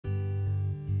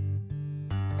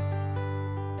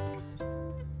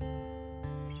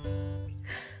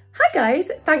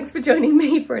guys, thanks for joining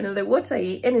me for another What I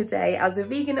Eat in a Day as a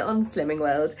vegan on Slimming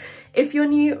World. If you're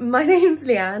new, my name's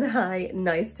Leanne. Hi,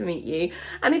 nice to meet you.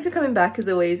 And if you're coming back, as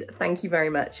always, thank you very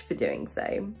much for doing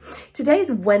so.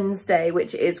 Today's Wednesday,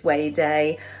 which is weigh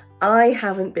day. I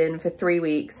haven't been for 3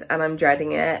 weeks and I'm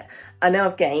dreading it. I know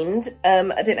I've gained.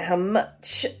 I don't know how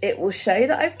much it will show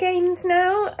that I've gained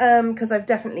now, because I've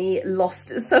definitely lost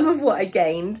some of what I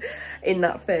gained in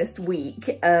that first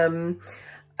week.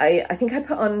 I think I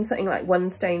put on something like 1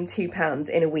 stone 2 pounds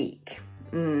in a week.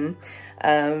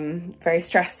 Very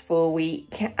stressful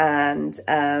week and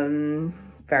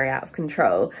very out of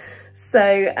control.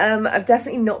 So I've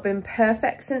definitely not been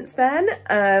perfect since then.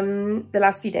 The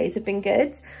last few days have been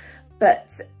good,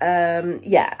 but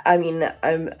yeah, I mean,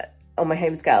 I'm on my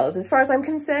home scales. As far as I'm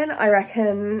concerned, I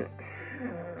reckon,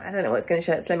 I don't know what it's going to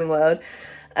show at Slimming World,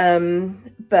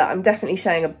 but I'm definitely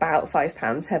showing about 5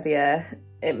 pounds heavier.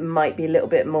 It might be a little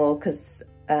bit more because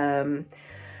of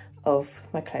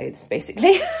my clothes,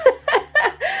 basically.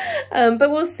 But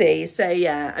we'll see. So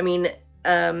yeah, I mean,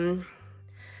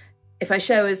 if I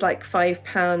show as like 5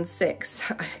 pounds 6,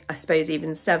 I suppose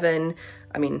even 7.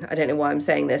 I mean, I don't know why I'm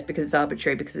saying this because it's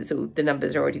arbitrary, because it's all, the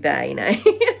numbers are already there, you know.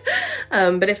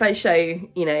 But if I show,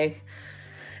 you know,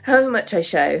 however much I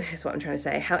show is what I'm trying to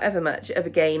say, however much of a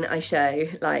gain I show,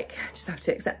 like, just have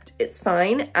to accept it's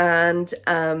fine. And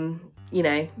you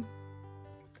know,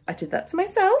 I did that to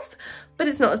myself, but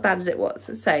it's not as bad as it was.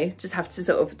 So just have to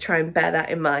sort of try and bear that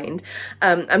in mind.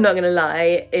 I'm not going to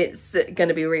lie, it's going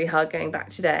to be really hard going back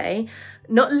today,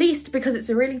 not least because it's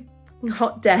a really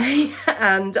hot day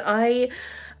and I,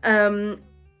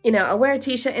 you know, I'll wear a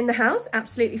t-shirt in the house,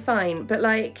 absolutely fine. But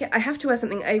like, I have to wear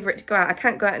something over it to go out. I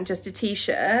can't go out in just a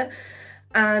t-shirt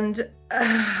and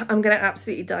I'm going to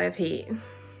absolutely die of heat.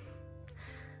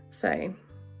 So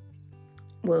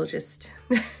we'll just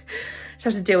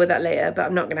have to deal with that later, but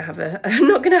I'm not gonna have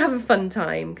a fun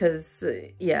time because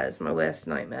yeah, it's my worst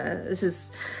nightmare. This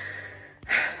is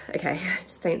okay,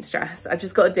 just don't stress. I've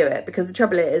just got to do it because the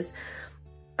trouble is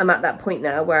I'm at that point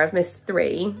now where I've missed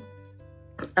 3.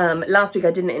 Last week I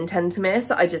didn't intend to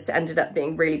miss. I just ended up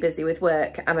being really busy with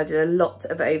work and I did a lot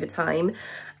of overtime,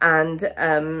 and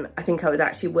I think I was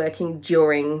actually working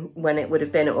during when it would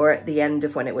have been or at the end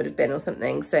of when it would have been or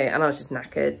something. So, and I was just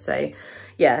knackered. So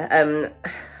yeah,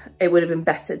 it would have been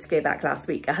better to go back last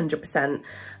week 100%,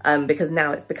 because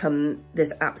now it's become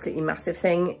this absolutely massive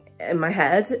thing in my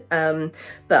head.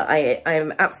 But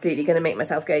I'm absolutely going to make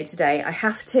myself go today. I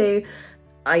have to.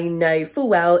 I know full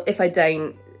well if I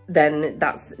don't, then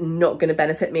that's not going to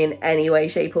benefit me in any way,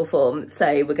 shape or form.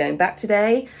 So we're going back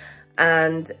today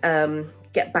and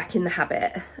get back in the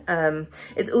habit.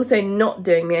 It's also not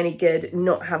doing me any good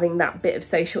not having that bit of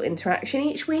social interaction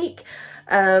each week.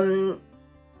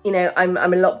 You know, I'm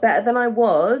a lot better than I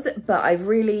was, but I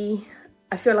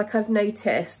feel like I've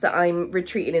noticed that I'm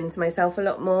retreating into myself a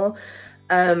lot more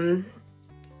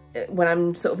when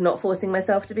I'm sort of not forcing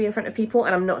myself to be in front of people,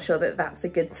 and I'm not sure that that's a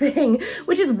good thing,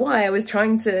 which is why I was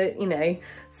trying to, you know,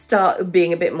 start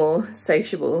being a bit more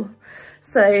sociable.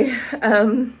 So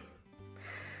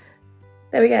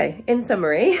there we go. In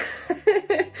summary,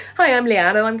 hi, I'm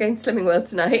Leanne and I'm going to Slimming World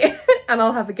tonight and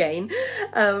I'll have a gain.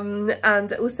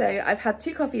 And also I've had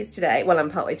 2 coffees today. Well,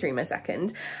 I'm partway through my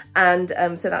second. And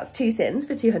so that's 2 syns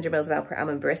for 200 mils of alpha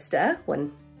almond barista,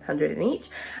 100 in each.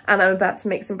 And I'm about to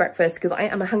make some breakfast because I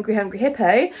am a hungry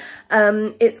hippo.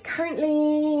 It's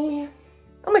currently,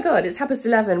 oh my God, it's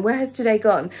 11:30. Where has today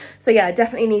gone? So yeah, I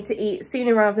definitely need to eat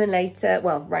sooner rather than later.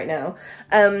 Well, right now.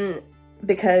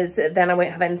 Because then I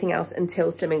won't have anything else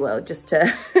until Slimming World, just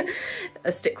to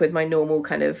stick with my normal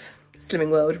kind of Slimming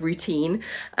World routine,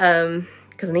 because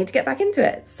I need to get back into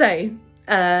it. So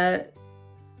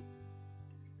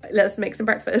let's make some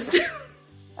breakfast.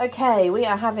 Okay, we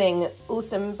are having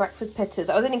awesome breakfast pitters.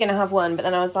 I was only going to have 1, but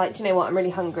then I was like, do you know what, I'm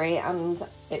really hungry and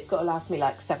it's got to last me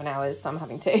like 7 hours, so I'm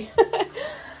having 2.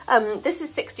 This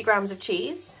is 60 grams of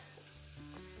cheese.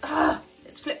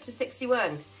 It's flipped to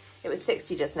 61. It was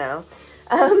 60 just now.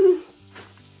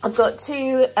 I've got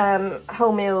 2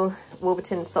 wholemeal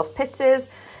Warburton soft pitters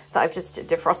that I've just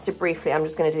defrosted briefly. I'm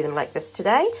just going to do them like this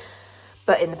today,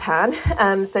 but in the pan.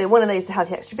 So one of those is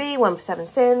Healthy Extra B, 1 for 7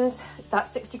 syns. That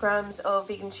 60 grams of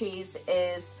vegan cheese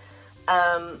is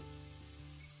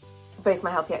both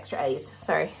my Healthy Extra A's.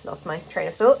 Sorry, lost my train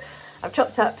of thought. I've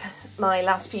chopped up my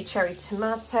last few cherry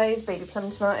tomatoes, baby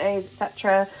plum tomatoes,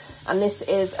 etc. And this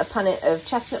is a punnet of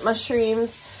chestnut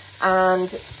mushrooms and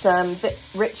some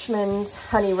Richmond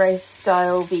honey roast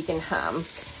style vegan ham,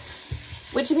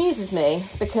 which amuses me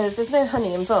because there's no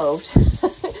honey involved.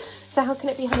 So how can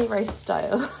it be honey roast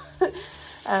style?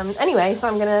 Anyway, so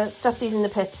I'm going to stuff these in the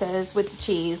pitters with the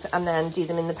cheese and then do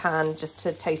them in the pan just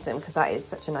to toast them, because that is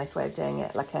such a nice way of doing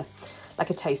it, like a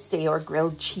toasty or a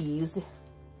grilled cheese.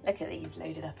 Look at these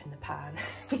loaded up in the pan.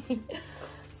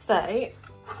 So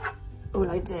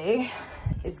all I do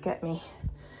is get me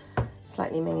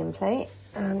slightly minging plate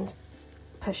and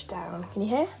push down. Can you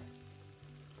hear?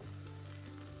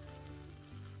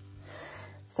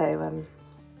 So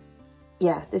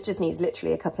yeah, this just needs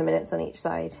literally a couple of minutes on each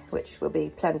side, which will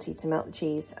be plenty to melt the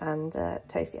cheese and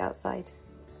toast the outside.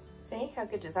 See, how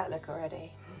good does that look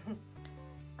already?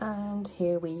 And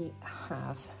here we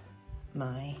have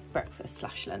my breakfast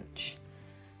slash lunch.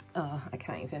 Oh, I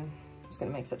can't even, I'm just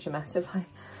gonna make such a mess if I,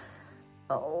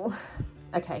 oh.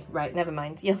 Okay, right, never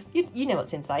mind. You know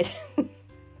what's inside.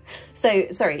 So,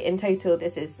 sorry, in total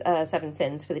this is 7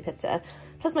 syns for the pizza,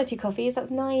 plus my 2 coffees,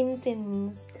 that's 9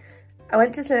 syns. I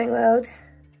went to Slimming World.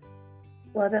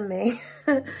 Well done me.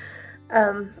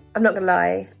 I'm not gonna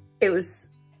lie, it was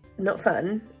not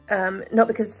fun. Not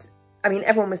because, I mean,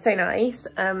 everyone was so nice.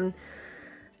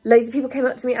 Loads of people came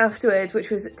up to me afterwards, which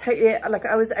was totally, like,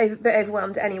 I was a bit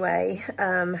overwhelmed anyway,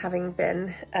 having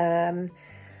been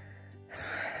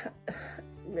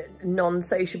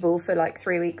non-sociable for like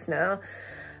 3 weeks now.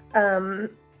 And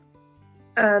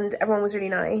everyone was really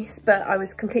nice, but I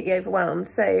was completely overwhelmed.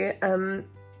 So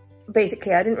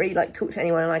basically I didn't really like talk to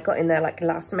anyone, and I got in there like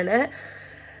last minute.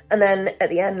 And then at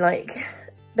the end, like,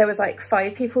 there was like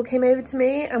 5 people came over to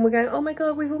me and were going, oh my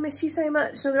God, we've all missed you so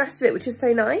much, and all the rest of it, which was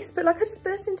so nice. But like, I just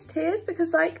burst into tears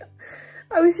because like,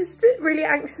 I was just really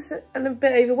anxious and a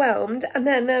bit overwhelmed. And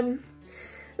then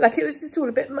like, it was just all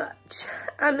a bit much.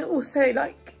 And also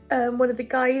like, one of the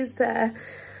guys there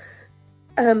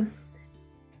had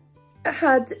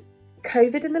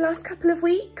COVID in the last couple of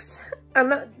weeks,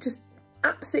 and that just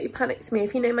absolutely panicked me.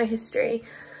 If you know my history,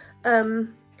 I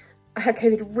had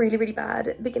COVID really, really bad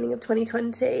at the beginning of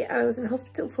 2020, and I was in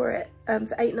hospital for it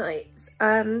for 8 nights,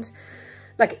 and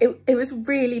like it was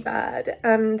really bad.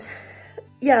 And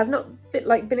yeah, I've not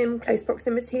been in close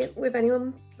proximity with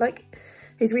anyone like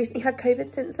who's recently had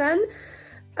COVID since then.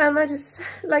 And I just,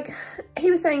 like, he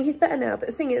was saying he's better now, but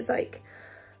the thing is, like,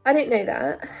 I don't know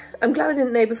that. I'm glad I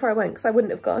didn't know before I went, because I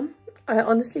wouldn't have gone. I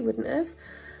honestly wouldn't have.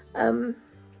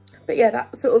 But yeah,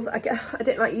 that sort of, I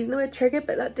don't like using the word trigger,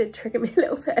 but that did trigger me a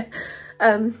little bit.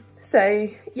 So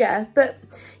yeah, but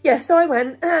yeah, so I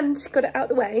went and got it out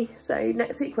the way, so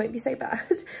next week won't be so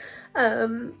bad.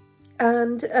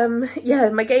 Yeah,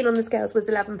 my gain on the scales was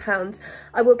 11 pounds.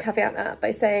 I will caveat that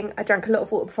by saying I drank a lot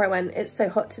of water before I went. It's so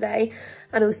hot today.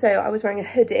 And also I was wearing a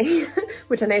hoodie,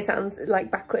 which I know sounds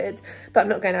like backwards, but I'm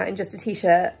not going out in just a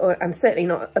t-shirt, or I'm certainly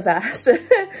not a vest. So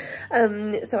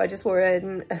I just wore a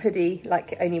hoodie,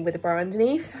 like only with a bra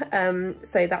underneath.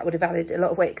 So that would have added a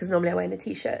lot of weight, because normally I wear in a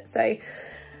t-shirt. So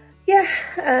yeah,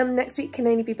 next week can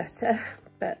only be better,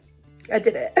 but I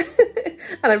did it.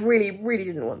 And I really, really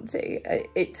didn't want to.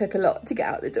 It took a lot to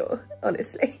get out the door,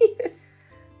 honestly.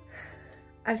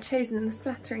 I've chosen the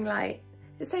flattering light.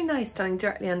 It's so nice standing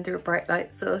directly under a bright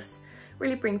light source.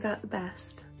 Really brings out the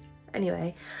best.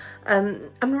 Anyway, I'm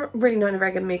really not in a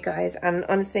very good mood, guys, and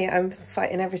honestly I'm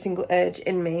fighting every single urge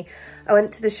in me. I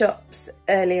went to the shops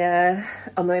earlier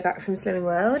on the way back from Slimming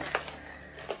World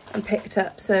and picked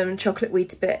up some chocolate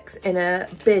Weetabix in a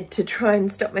bid to try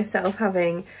and stop myself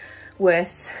having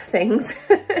worse things.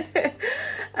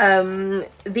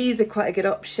 These are quite a good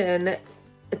option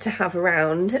to have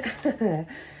around.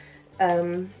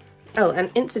 Oh, and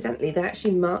incidentally, they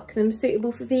actually mark them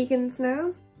suitable for vegans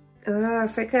now. Ah,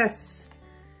 focus.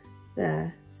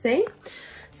 There, see?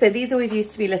 So these always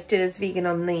used to be listed as vegan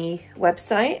on the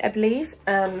website, I believe,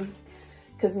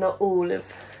 because not all of,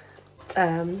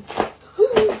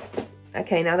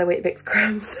 okay, now they're Weetabix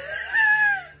crumbs.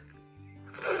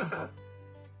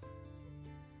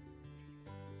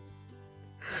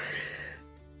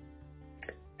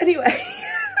 Anyway.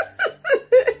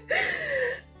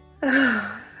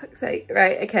 Oh, fuck's sake.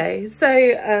 Right, okay,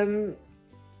 so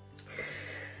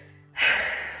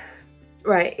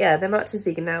right, yeah, they're marked as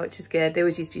vegan now, which is good. They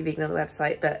always used to be vegan on the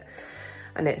website, but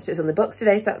I noticed it's on the box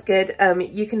today, so that's good.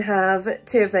 You can have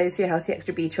 2 of those for your healthy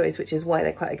extra B choice, which is why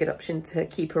they're quite a good option to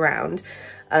keep around,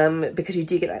 because you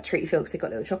do get that treat feel because they've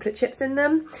got little chocolate chips in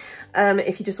them.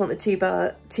 If you just want the 2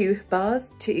 bars,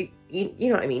 you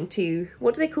know what I mean, 2,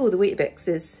 what do they call the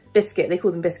Weetabixes? Biscuit, they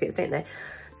call them biscuits, don't they?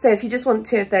 So if you just want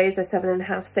 2 of those, they're 7.5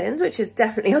 syns, which is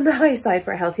definitely on the high side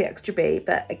for a healthy extra B,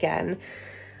 but again,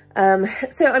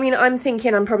 so I mean, I'm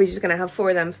thinking I'm probably just going to have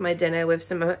 4 of them for my dinner with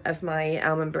some of my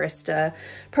almond barista,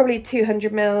 probably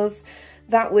 200 mils.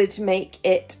 That would make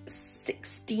it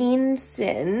 16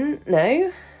 syn,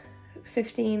 no,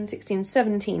 15, 16,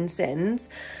 17 syns,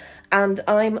 and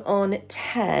I'm on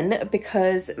 10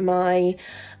 because my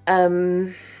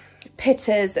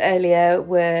pitters earlier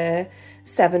were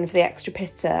 7 for the extra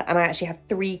pitter, and I actually had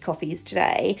 3 coffees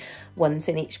today, 1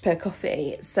 syn each per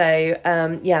coffee. So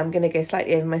yeah, I'm gonna go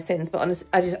slightly over my syns, but honestly,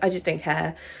 I just don't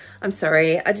care. I'm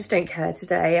sorry, I just don't care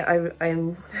today.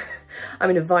 I'm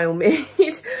in a vile mood.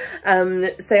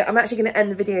 So I'm actually gonna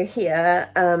end the video here,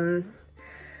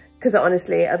 because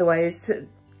honestly, otherwise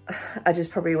I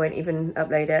just probably won't even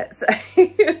upload it. So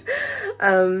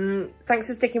thanks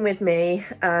for sticking with me,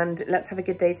 and let's have a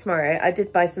good day tomorrow. I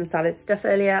did buy some salad stuff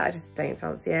earlier, I just don't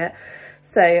fancy it.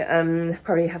 So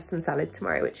probably have some salad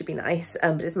tomorrow, which would be nice,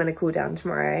 but it's meant to cool down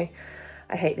tomorrow.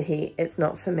 I hate the heat, it's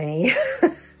not for me.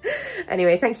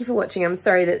 Anyway, thank you for watching. I'm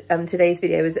sorry that today's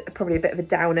video was probably a bit of a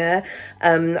downer.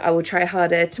 I will try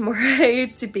harder tomorrow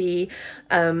to be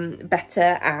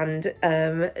better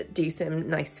and do some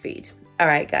nice food. All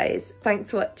right, guys,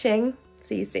 thanks for watching.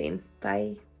 See you soon.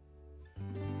 Bye.